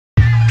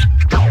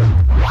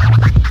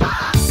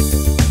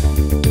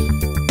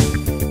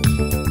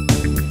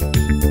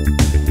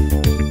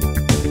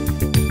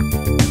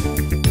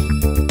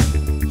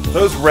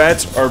Those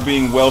rats are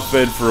being well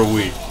fed for a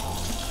week.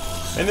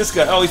 And this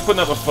guy, oh, he's putting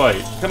up a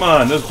fight. Come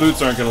on, those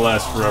boots aren't gonna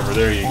last forever.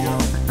 There you go.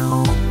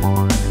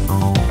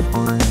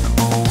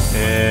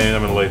 And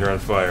I'm gonna light her on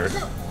fire.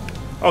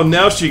 Oh,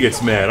 now she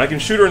gets mad. I can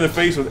shoot her in the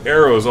face with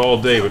arrows all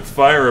day, but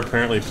fire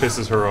apparently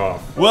pisses her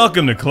off.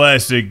 Welcome to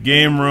Classic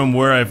Game Room,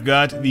 where I've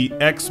got the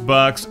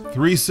Xbox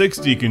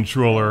 360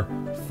 controller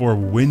for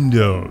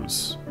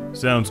Windows.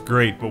 Sounds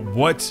great, but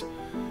what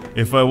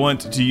if I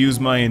want to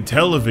use my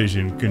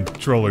Intellivision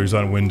controllers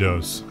on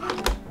Windows?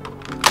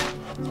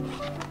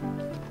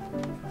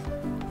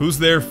 Who's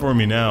there for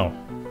me now?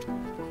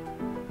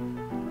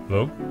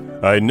 Hello?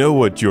 I know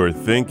what you're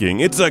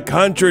thinking. It's a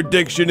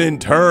contradiction in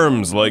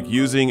terms, like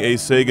using a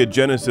Sega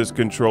Genesis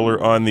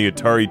controller on the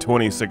Atari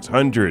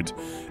 2600,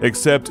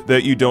 except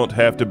that you don't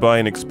have to buy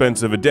an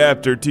expensive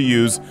adapter to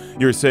use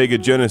your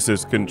Sega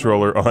Genesis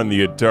controller on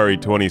the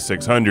Atari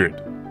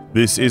 2600.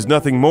 This is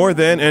nothing more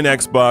than an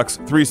Xbox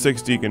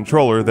 360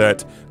 controller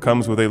that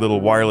comes with a little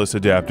wireless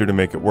adapter to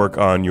make it work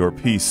on your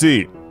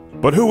PC.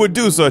 But who would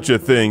do such a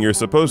thing? You're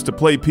supposed to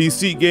play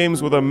PC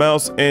games with a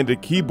mouse and a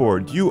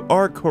keyboard. You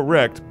are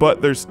correct,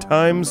 but there's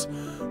times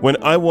when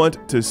I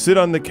want to sit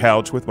on the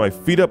couch with my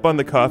feet up on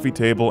the coffee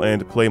table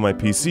and play my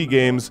PC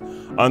games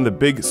on the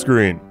big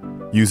screen,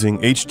 using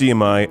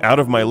HDMI out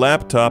of my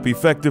laptop,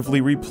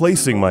 effectively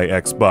replacing my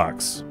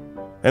Xbox.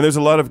 And there's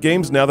a lot of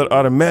games now that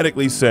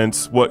automatically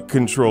sense what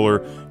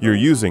controller you're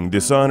using.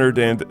 Dishonored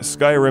and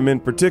Skyrim in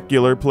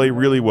particular play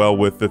really well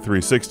with the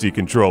 360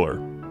 controller.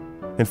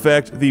 In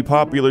fact, the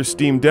popular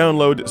Steam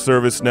download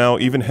service now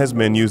even has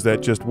menus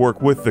that just work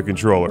with the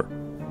controller.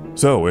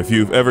 So, if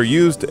you've ever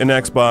used an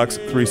Xbox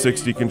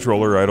 360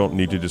 controller, I don't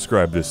need to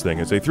describe this thing.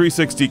 It's a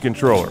 360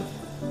 controller.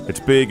 It's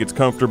big, it's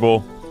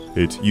comfortable,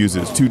 it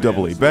uses 2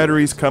 AA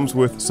batteries, comes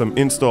with some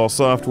install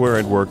software,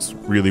 and works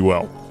really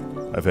well.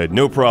 I've had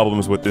no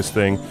problems with this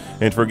thing,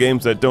 and for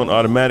games that don't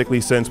automatically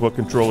sense what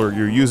controller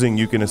you're using,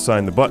 you can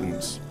assign the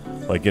buttons,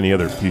 like any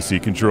other PC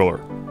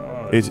controller.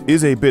 It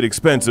is a bit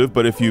expensive,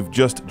 but if you've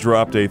just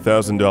dropped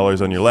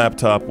 $1,000 on your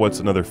laptop, what's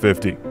another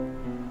 $50?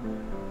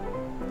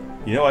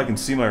 You know, I can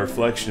see my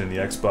reflection in the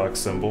Xbox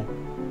symbol.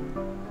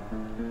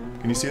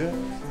 Can you see that?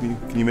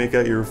 Can you make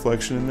out your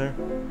reflection in there?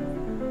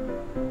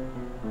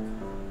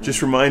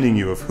 Just reminding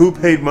you of who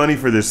paid money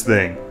for this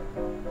thing.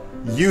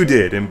 You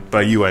did, and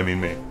by you I mean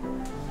me.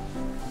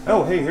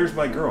 Oh, hey, here's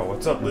my girl.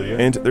 What's up, Lydia?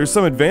 And there's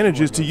some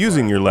advantages to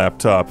using your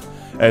laptop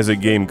as a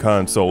game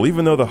console.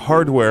 Even though the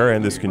hardware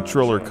and this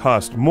controller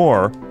cost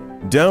more,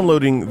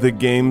 downloading the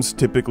games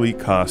typically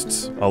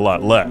costs a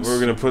lot less. We're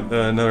gonna put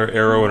another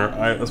arrow in her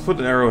eye. Let's put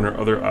an arrow in her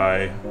other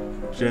eye.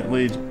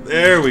 Gently.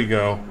 There we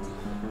go.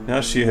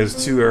 Now she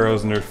has 2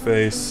 arrows in her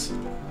face.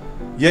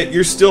 Yet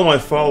you're still my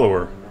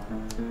follower.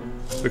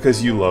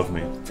 Because you love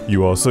me.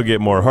 You also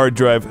get more hard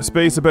drive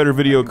space, a better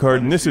video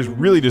card, and this is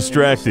really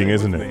distracting,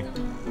 isn't it?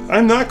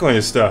 I'm not going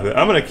to stop it.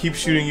 I'm going to keep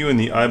shooting you in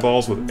the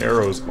eyeballs with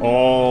arrows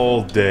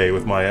all day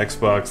with my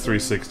Xbox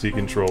 360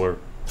 controller.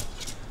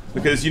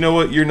 Because you know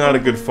what? You're not a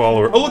good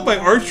follower. Oh look, my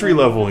archery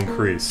level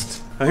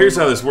increased. Now here's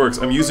how this works.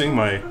 I'm using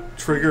my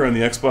trigger on the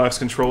Xbox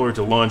controller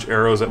to launch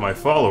arrows at my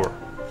follower.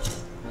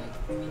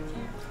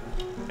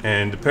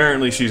 And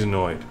apparently she's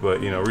annoyed,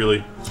 but you know,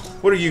 really,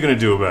 what are you going to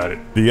do about it?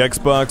 The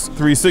Xbox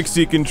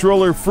 360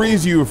 controller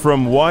frees you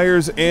from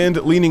wires and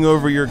leaning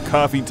over your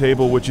coffee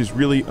table, which is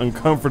really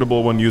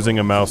uncomfortable when using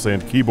a mouse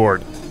and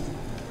keyboard.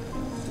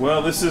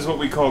 Well, this is what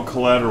we call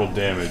collateral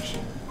damage.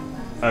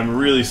 I'm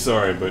really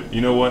sorry, but you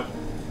know what?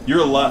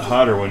 You're a lot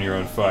hotter when you're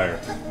on fire.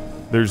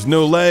 There's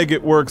no lag,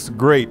 it works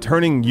great,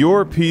 turning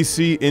your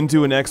PC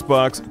into an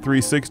Xbox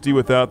 360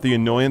 without the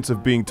annoyance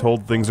of being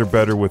told things are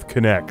better with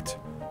Kinect.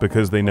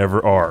 Because they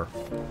never are.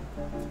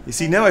 You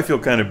see, now I feel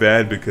kind of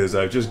bad because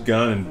I've just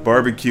gone and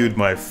barbecued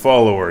my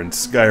follower in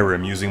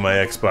Skyrim using my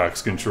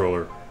Xbox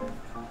controller.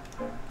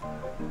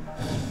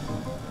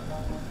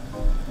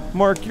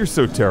 Mark, you're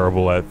so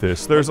terrible at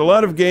this. There's a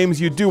lot of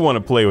games you do want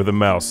to play with a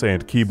mouse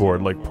and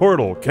keyboard, like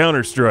Portal,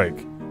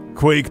 Counter-Strike,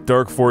 Quake,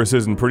 Dark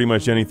Forces, and pretty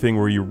much anything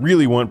where you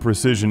really want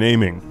precision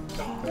aiming.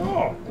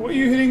 Oh, what are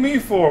you hitting me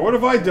for? What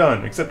have I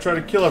done, except try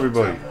to kill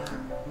everybody?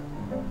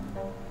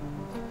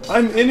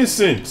 I'm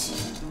innocent!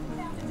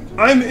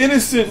 I'm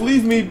innocent!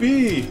 Leave me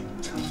be!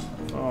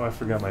 Oh, I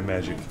forgot my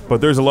magic. But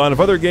there's a lot of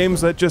other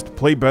games that just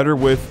play better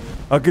with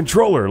a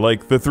controller,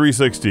 like the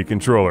 360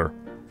 controller.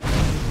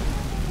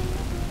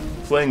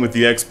 Playing with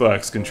the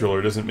Xbox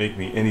controller doesn't make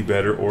me any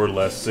better or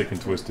less sick and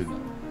twisted.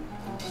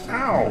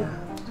 Ow!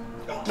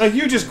 Now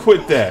you just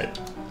quit that!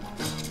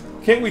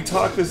 Can't we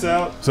talk this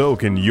out? So,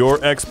 can your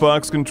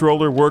Xbox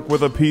controller work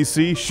with a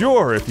PC?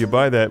 Sure, if you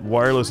buy that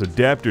wireless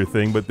adapter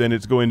thing, but then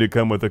it's going to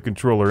come with a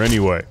controller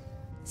anyway.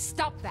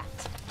 Stop that!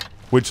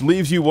 Which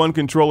leaves you one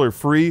controller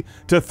free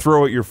to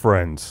throw at your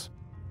friends.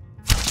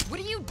 What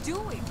are you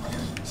doing?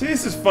 See,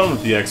 this is fun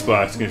with the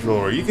Xbox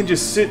controller. You can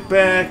just sit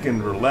back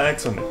and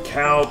relax on the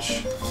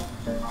couch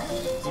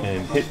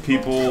and hit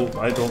people.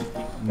 I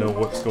don't know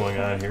what's going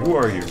on here. Who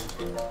are you?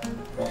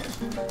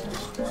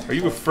 Are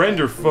you a friend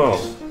or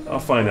foe? I'll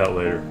find out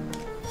later.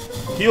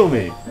 Heal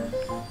me.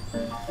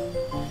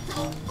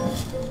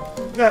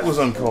 That was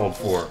uncalled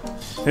for.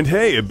 And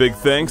hey, a big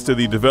thanks to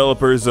the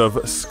developers of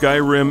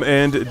Skyrim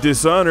and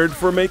Dishonored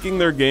for making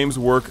their games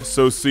work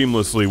so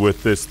seamlessly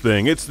with this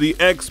thing. It's the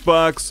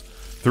Xbox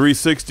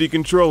 360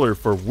 controller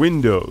for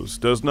Windows.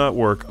 Does not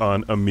work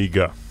on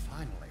Amiga.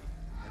 Finally,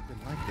 I've been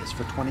like this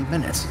for 20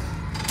 minutes.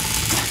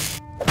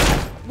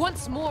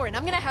 Once more, and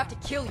I'm gonna have to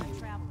kill you.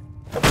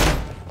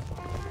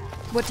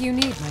 What do you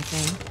need, my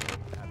thing?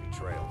 Happy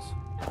trails.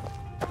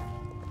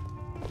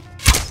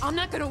 I'm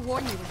not gonna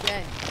warn you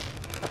again.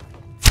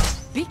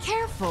 Be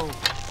careful.